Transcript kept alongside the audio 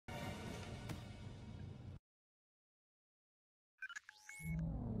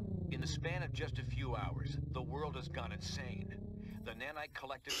In the span of just a few hours, the world has gone insane. The nanite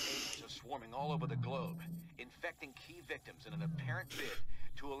collective agents are swarming all over the globe, infecting key victims in an apparent bid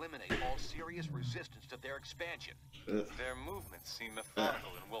to eliminate all serious resistance to their expansion. Their movements seem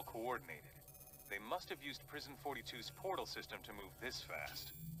methodical and well coordinated. They must have used Prison 42's portal system to move this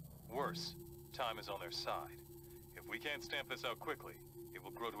fast. Worse, time is on their side. If we can't stamp this out quickly, it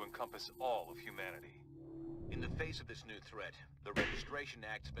will grow to encompass all of humanity. In the face of this new threat, the Registration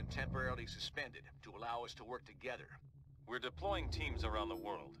Act has been temporarily suspended to allow us to work together. We're deploying teams around the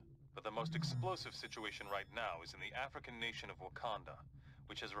world, but the most explosive situation right now is in the African nation of Wakanda,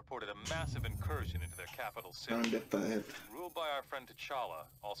 which has reported a massive incursion into their capital city. Ruled by our friend T'Challa,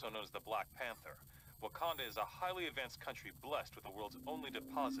 also known as the Black Panther, Wakanda is a highly advanced country blessed with the world's only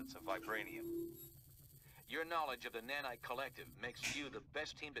deposits of vibranium. Your knowledge of the Nanite Collective makes you the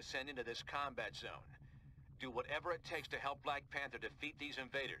best team to send into this combat zone. Do whatever it takes to help Black Panther defeat these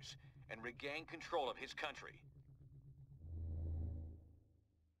invaders and regain control of his country.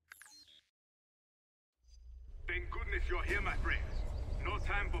 Thank goodness you're here, my friends. No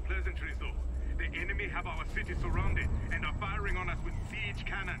time for pleasantries, though. The enemy have our city surrounded and are firing on us with siege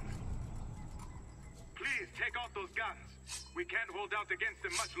cannons. Please take out those guns. We can't hold out against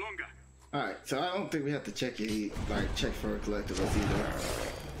them much longer. Alright, so I don't think we have to check it, like check for a collectibles either.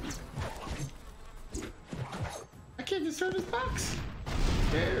 I can't just turn this box.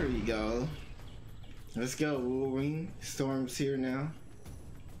 There we go. Let's go, Wolverine. Storm's here now.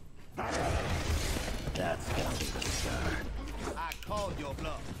 That's gonna be the start. I called your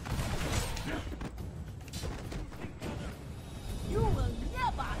bluff. You will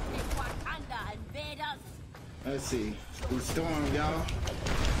never take Wakanda and invade us. Let's see. We storm, y'all.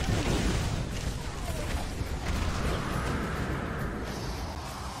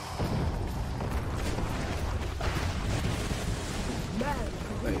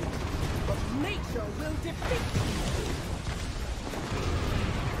 Man, but nature will defeat you.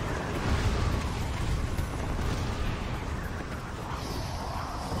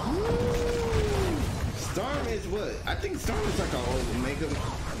 Storm is what? I think Storm is like an omega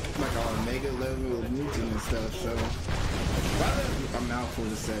level of mutant and stuff, so probably a mouthful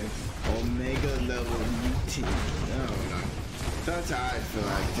to say. Omega level mutant. I don't know. Sometimes I feel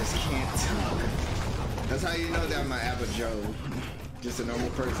like just can't talk. That's how you know that I'm an average Joe. Just a normal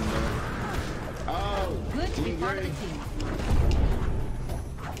person, bro. Oh, good to be part of the team.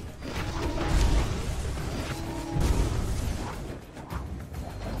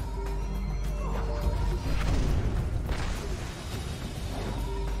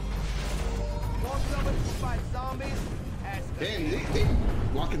 Damn, they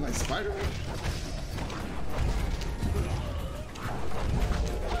walking like Spider-Man.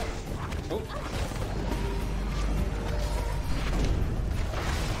 Oh.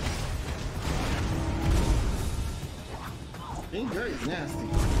 Being very nasty.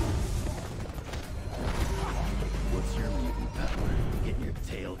 What's your mutant power? Getting your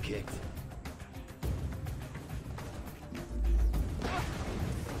tail kicked?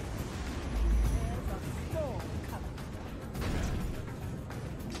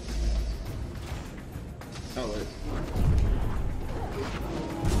 Oh, wait.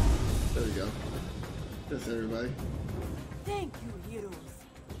 There we go. That's everybody. Thank you, heroes.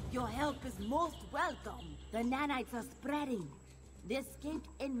 Your help is most welcome. The nanites are spreading. The escaped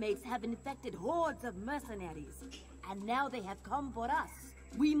inmates have infected hordes of mercenaries. And now they have come for us.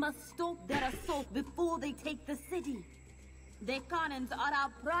 We must stop their assault before they take the city. The cannons are our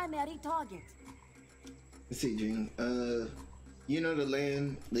primary target. Let's see, Jean. You know the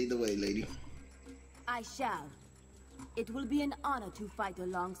land. Lead the way, lady. I shall. It will be an honor to fight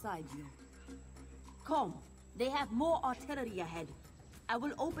alongside you. Come, they have more artillery ahead. I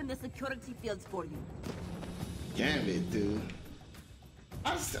will open the security fields for you. Gambit, dude.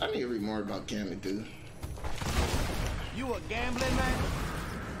 I need to read more about Gambit, dude. You a gambling man?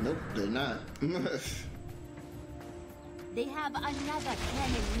 Nope, they're not. They have another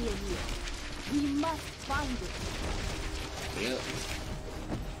cannon near here. We must find it. Yep.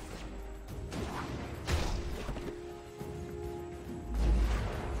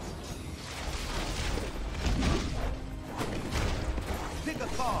 Pick a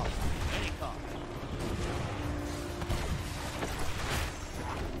car. Any car.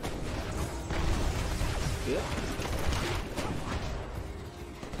 Yep.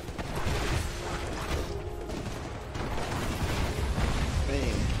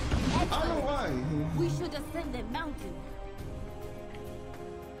 Man. I don't know why. We should ascend the mountain.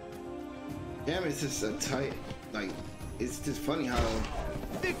 Damn, it's just a tight, like, it's just funny how...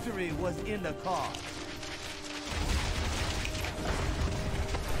 Victory was in the car.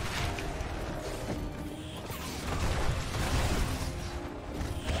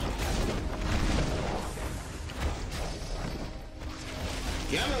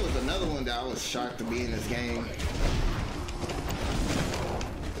 Yama was another one that I was shocked to be in this game.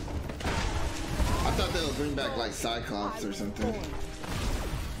 I thought they would bring back like Cyclops or something.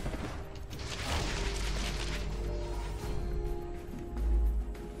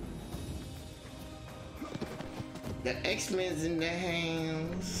 The X-Men's in the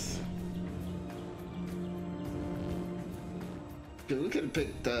house. We could have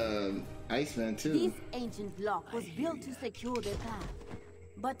picked Iceman too. This ancient lock was built to secure the path,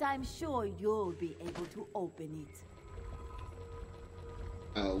 but I'm sure you'll be able to open it.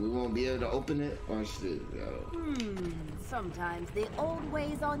 Oh, we won't be able to open it? Or should Sometimes the old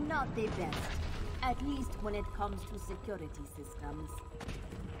ways are not the best. At least when it comes to security systems.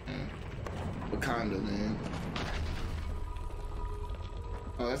 Wakanda, man.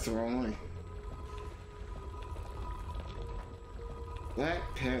 Oh, that's the wrong way. Black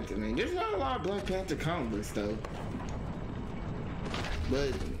Panther, man. There's not a lot of Black Panther comic books, though.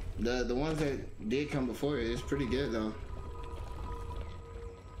 But the ones that did come before it is pretty good, though.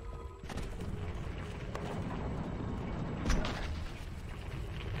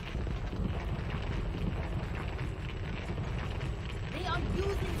 They are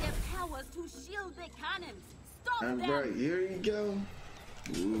using their powers to shield the cannons. Stop them! Alright, here you go.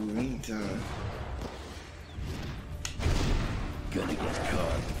 Ooh, meantime. Gonna get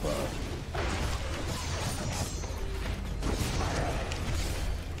caught, bud.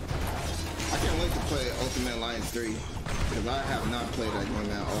 I can't wait to play Ultimate Alliance 3, because I have not played that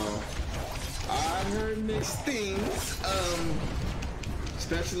game at all. I heard mixed things,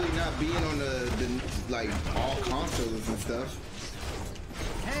 especially not being on the like all consoles and stuff.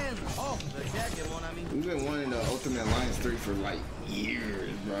 Hands off the jacket, mon ami. We've been wanting the Ultimate Alliance 3 for like years,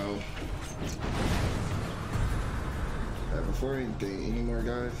 bro. Before anything, any more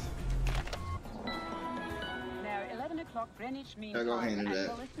guys? Now 11 o'clock Greenwich Mean I'll go Time, handle and that.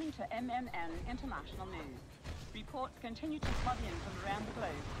 you're listening to MMN International News. Reports continue to flood in from around the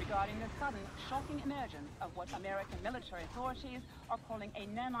globe regarding the sudden, shocking emergence of what American military authorities are calling a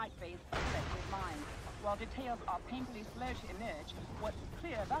nanite-based collective mind. While details are painfully slow to emerge, what's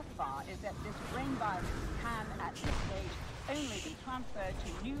clear thus far is that this brain virus can, at this stage, only be transferred to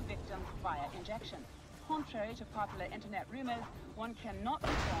new victims via injection. Contrary to popular internet rumors, one cannot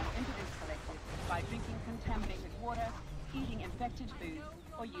be drawn into this collective by drinking contaminated water, eating infected foods,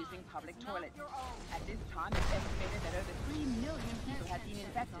 or using public toilets. At this time, it's estimated that over 3 million people have been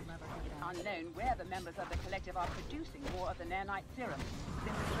infected. It's unknown where the members of the collective are producing more of the nanite serum,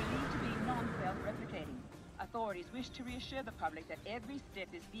 since it's believed to be non-self-replicating. Authorities wish to reassure the public that every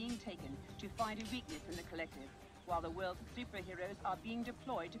step is being taken to find a weakness in the collective, while the world's superheroes are being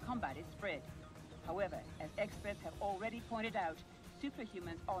deployed to combat its spread. However, as experts have already pointed out,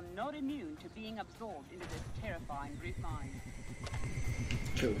 superhumans are not immune to being absorbed into this terrifying group mind.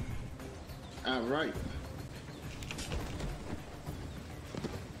 Cool. Alright.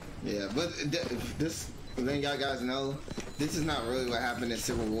 Yeah, but this, then y'all guys know, this is not really what happened in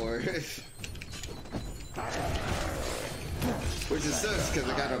Civil War. Which is sucks because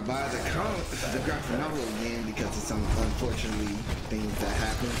I gotta buy the graphic novel again because of some unfortunately things that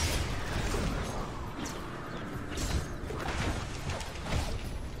happened.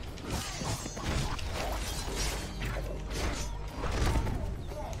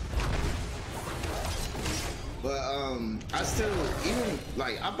 I still, even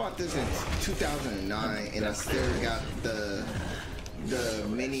like, I bought this in 2009 and I still got the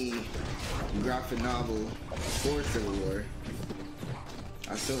mini graphic novel for Civil War.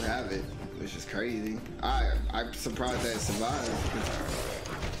 I still have it, which is crazy. I'm surprised that it survived.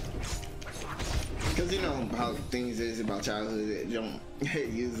 Because you know how things is about childhood, it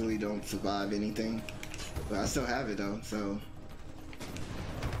usually don't survive anything. But I still have it though, so.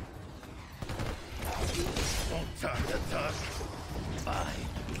 Don't talk the talk. I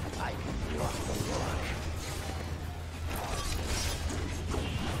can walk the walk.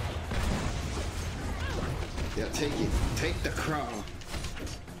 Yeah, take it. Take the crown.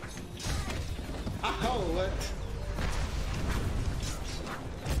 Oh, what?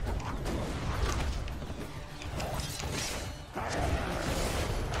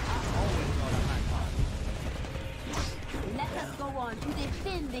 Let us go on to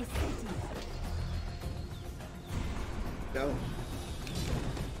defend this city. Go.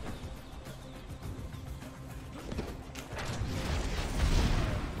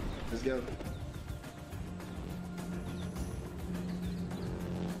 Let's go.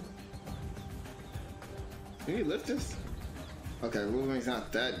 Can you lift this? Okay, Wolverine's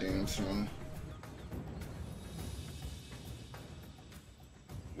not that damn strong.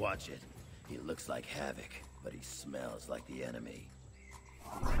 Watch it. He looks like havoc, but he smells like the enemy.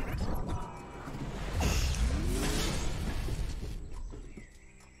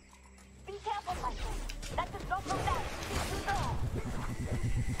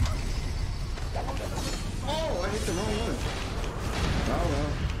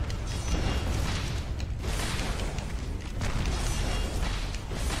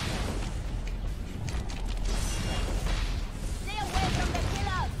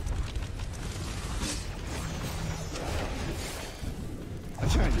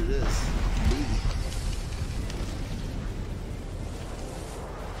 trying to do this. B.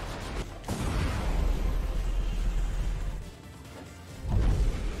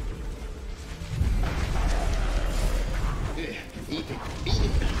 Yeah, eat it. Eat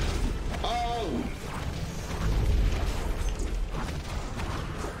it. Oh!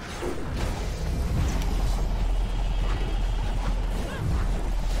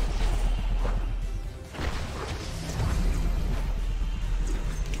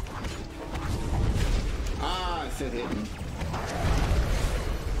 It hit me.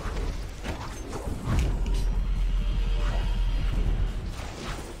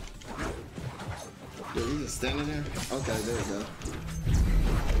 Dude, he's just standing there? Okay, there we go.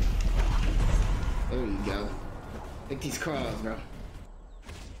 There you go. Take these claws, bro.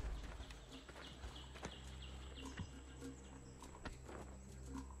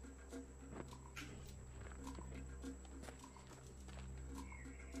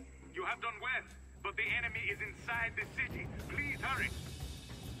 You have done well. But the enemy is inside the city. Please hurry.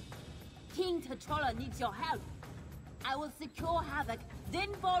 King T'Challa needs your help. I will secure Havoc,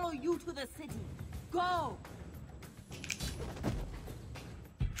 then follow you to the city. Go!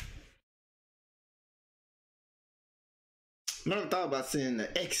 Never thought about sending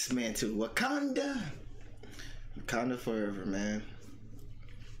the X-Men to Wakanda. Wakanda forever, man.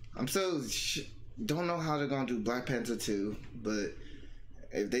 I'm so don't know how they're gonna do Black Panther 2, but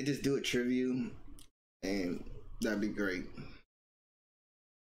if they just do a tribute, and that'd be great.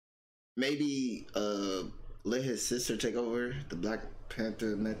 Maybe let his sister take over the Black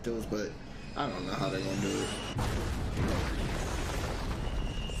Panther methods, but I don't know how they're gonna do it.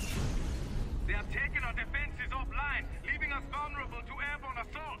 They have taken our defenses offline, leaving us vulnerable to airborne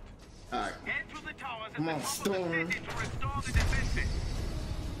assault. Alright. Head to the towers Come at on, the top Storm. of the city to restore the defenses.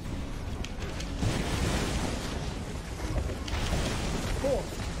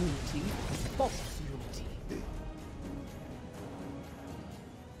 Forced unity is false unity.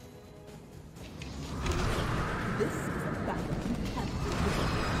 This is a battle you can't win.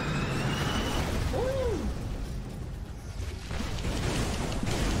 Oh!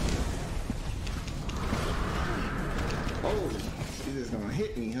 Oh, he's just gonna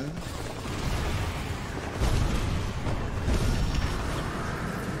hit me, huh?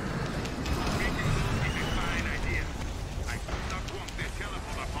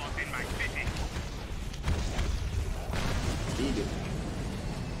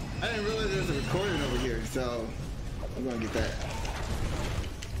 I didn't realize there was a recording over here, so I'm gonna get that.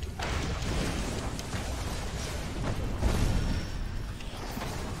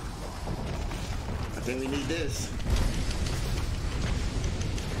 I think we need this.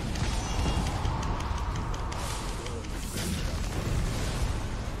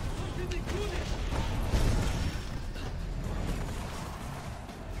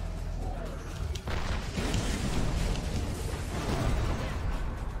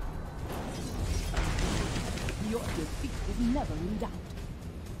 Your defeat is never in doubt.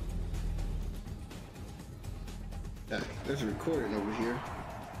 There's a recording over here.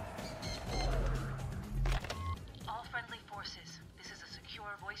 All friendly forces, this is a secure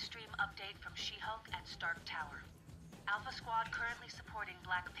voice stream update from She-Hulk at Stark Tower. Alpha Squad currently supporting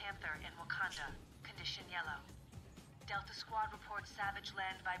Black Panther in Wakanda, condition yellow. Delta Squad reports Savage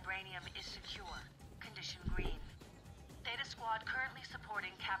Land Vibranium is secure, condition green. Theta Squad currently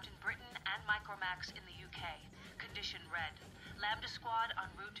supporting Captain Britain and Micromax in the UK, condition red. Lambda Squad en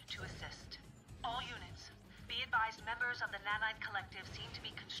route to assist. All units, be advised members of the Nanite Collective seem to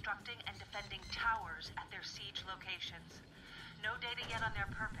be constructing and defending towers at their siege locations. No data yet on their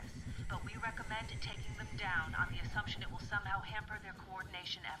purpose, but we recommend taking them down on the assumption it will somehow hamper their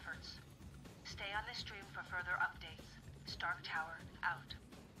coordination efforts. Stay on this stream for further updates. Stark Tower, out.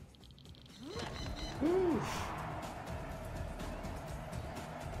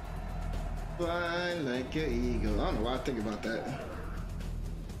 Fly like an eagle. I don't know why I think about that.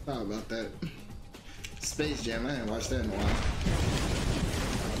 Thought about that. Space Jam, I haven't watched that in a while.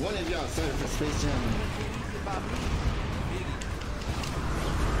 One of y'all started for Space Jam.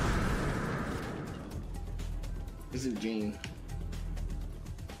 This is Gene.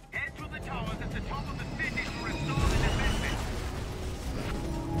 Head to the towers at the top of the city to restore the defenses.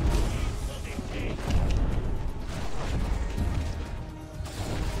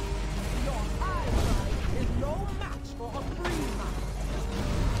 Your eyesight is no match for a free man.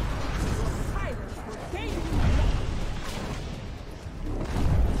 Your silence will gain you nothing.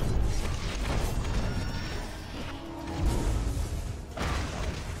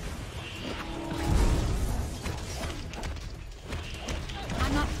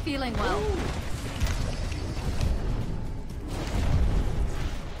 I'm not feeling well.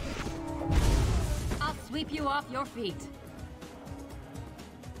 sweep you off your feet.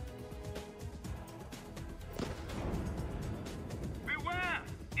 Beware!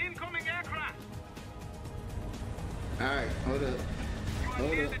 Incoming aircraft! Alright, hold up. You are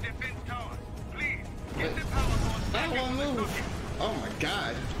Hold near up. the defense tower. Please, Wait. get the power cord. I don't want to move. Oh my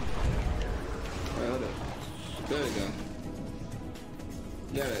god. Alright, hold up. There we go.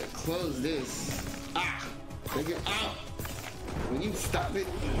 Gotta close this. Ah! Take it out! Will you stop it?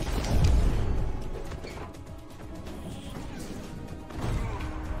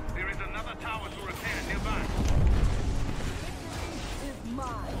 There is another tower to repair nearby. Is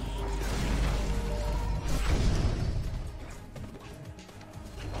mine.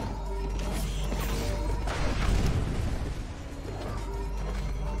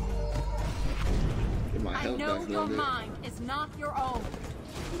 Get my I health know back a your little bit. mind is not your own.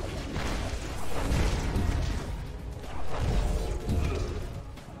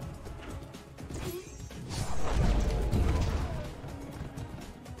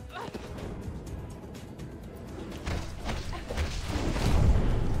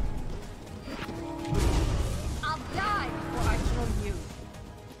 I'll die before I kill you.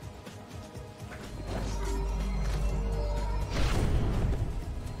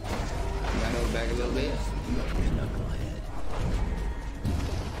 My health back a little bit.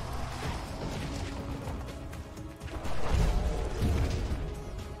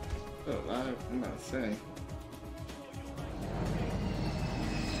 Oh, I'm not saying.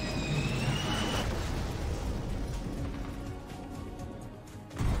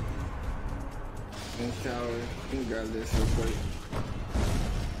 Tower. You can grab this real quick.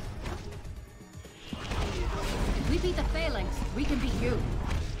 We beat the phalanx. We can beat you.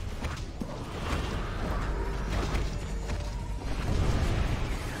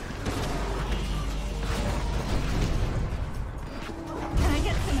 Can I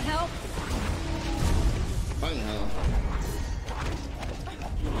get some help? Funny how.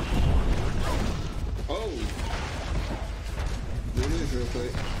 Oh! Do this real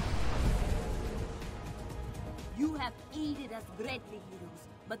quick. You have aided us greatly, heroes,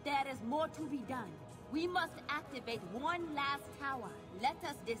 but there is more to be done. We must activate one last tower. Let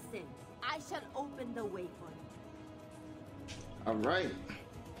us descend. I shall open the way for you. Alright.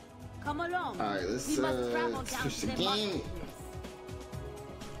 Come along. Alright, let's we must travel down switch to the the game. marketplace.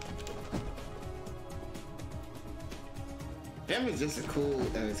 Damon's just a cool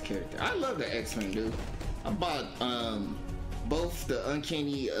ass character. I love the X-Men, dude. I bought both the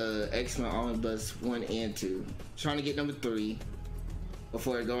Uncanny X-Men Omnibus 1 and 2. Trying to get number 3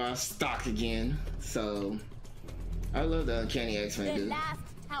 before it go out of stock again. So I love the Uncanny X-Men, The dude. last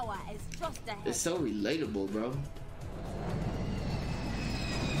tower is just ahead. It's so relatable, bro.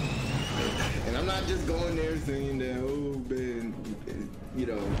 And I'm not just going there saying that, oh man, you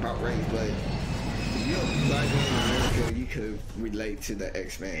know, about race, but if you're a black man in America, you could relate to the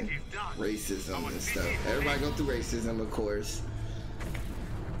X-Men racism and stuff. Everybody go through racism, of course,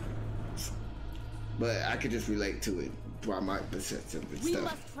 but I could just relate to it by my perception and We stuff.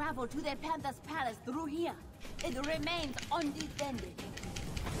 must travel to the Panther's Palace through here. It remains undefended.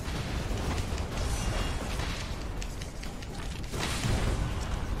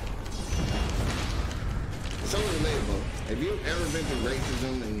 So relatable. If you've ever been through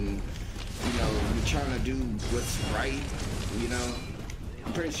racism and, you know, you're trying to do what's right, you know,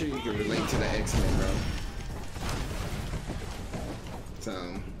 I'm pretty sure you can relate to the X-Men, bro.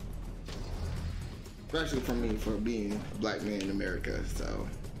 So, especially for me, for being a black man in America, so,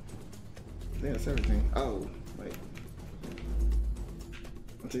 yeah, that's everything. Oh, wait.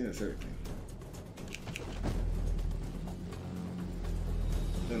 I think that's everything.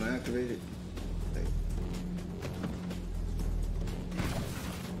 Then I activate it. Wait.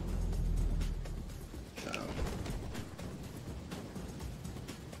 So.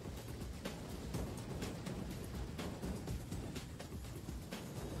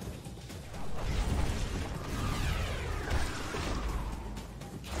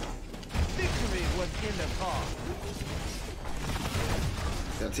 Victory was in the car.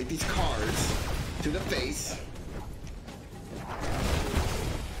 Gotta take these cards to the face.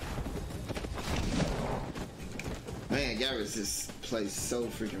 Man, Garrett's just plays so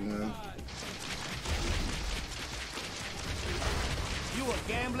freaking well. You a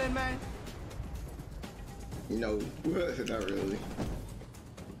gambling man? You know, not really.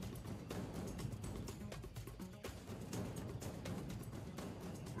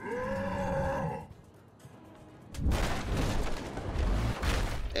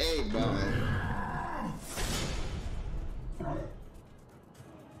 Hey, Bond.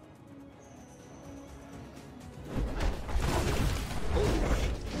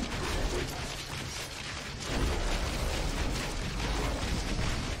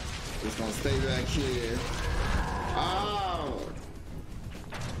 gonna stay back here. Oh.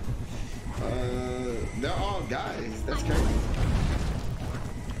 They're all guys. That's crazy.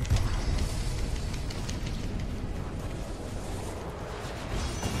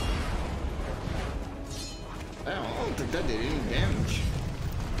 I don't think that did any damage.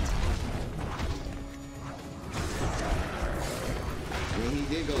 I mean, he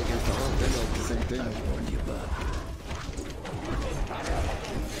did go against the Hulk. They go the same thing. I warned you, bud.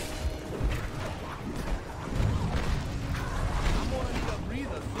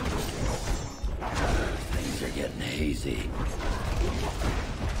 Things are getting hazy.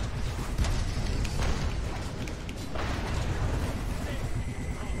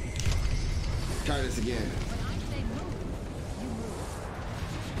 Try this again.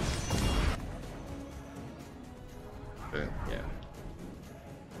 Yeah.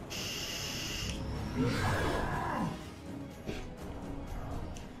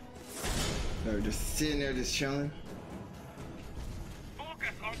 They're just sitting there, just chilling.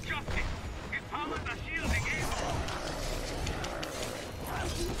 Focus on justice. His powers are shielding evil.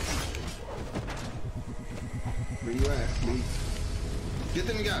 Where you at, Lee? Good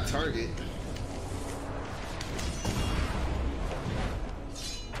thing we got a target.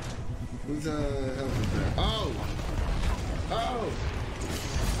 Who's helping there? Oh! Oh!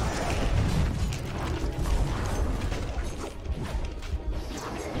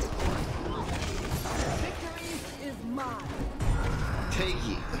 Victory is mine. Take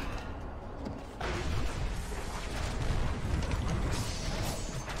it.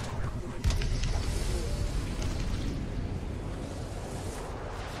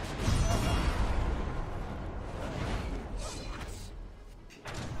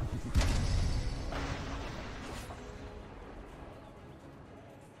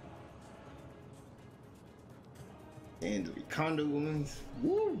 And the Wakanda woman's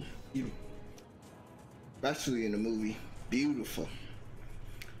woo, especially in the movie, beautiful.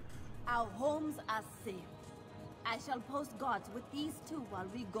 Our homes are safe. I shall post guards with these two while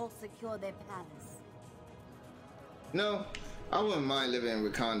we go secure their palace. No, I wouldn't mind living in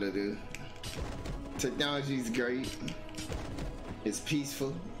Wakanda, dude. Technology's great. It's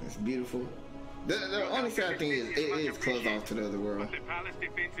peaceful. It's beautiful. The only sad thing is it is closed off to the other world. But the palace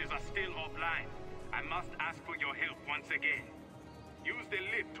defenses are still offline. I must ask for your help once again. Use the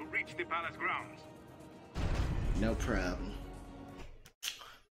lift to reach the palace grounds. No problem.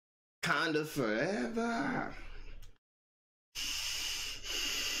 Wakanda forever.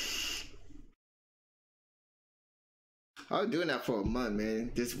 I was doing that for a month,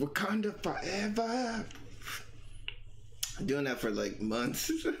 man. Just Wakanda forever. I'm doing that for like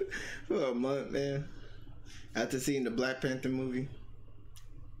months. For a month, man. After seeing the Black Panther movie.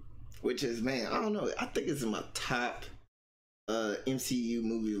 Which is, man, I don't know. I think it's my top MCU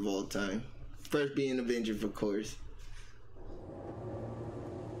movie of all time. First being Avengers, of course.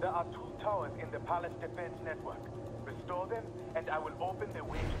 There are 2 towers in the palace defense network. Restore them, and I will open the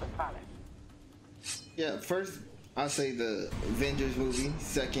way to the palace. Yeah, first, I'll say the Avengers movie.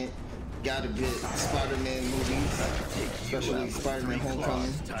 Second, gotta be Spider-Man movies. Especially Spider-Man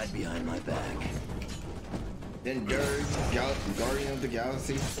Homecoming. Tied behind my back. Then third, Guardian of the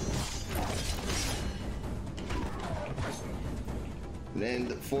Galaxy. Then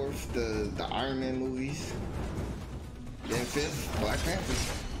the fourth, the Iron Man movies. Then fifth, Black Panther.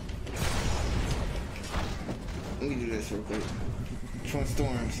 Let me do this real quick. Which one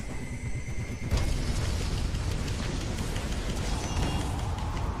storms?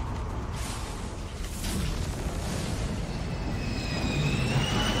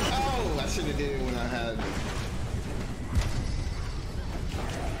 Oh, I should have did it when I had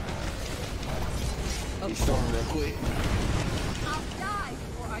he stormed real quick. I'll die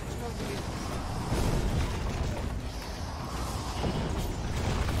before I trouble you.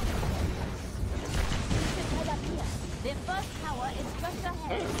 Their first tower is just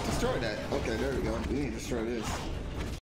ahead. Hey, destroy that. Okay, there we go. We need to destroy this.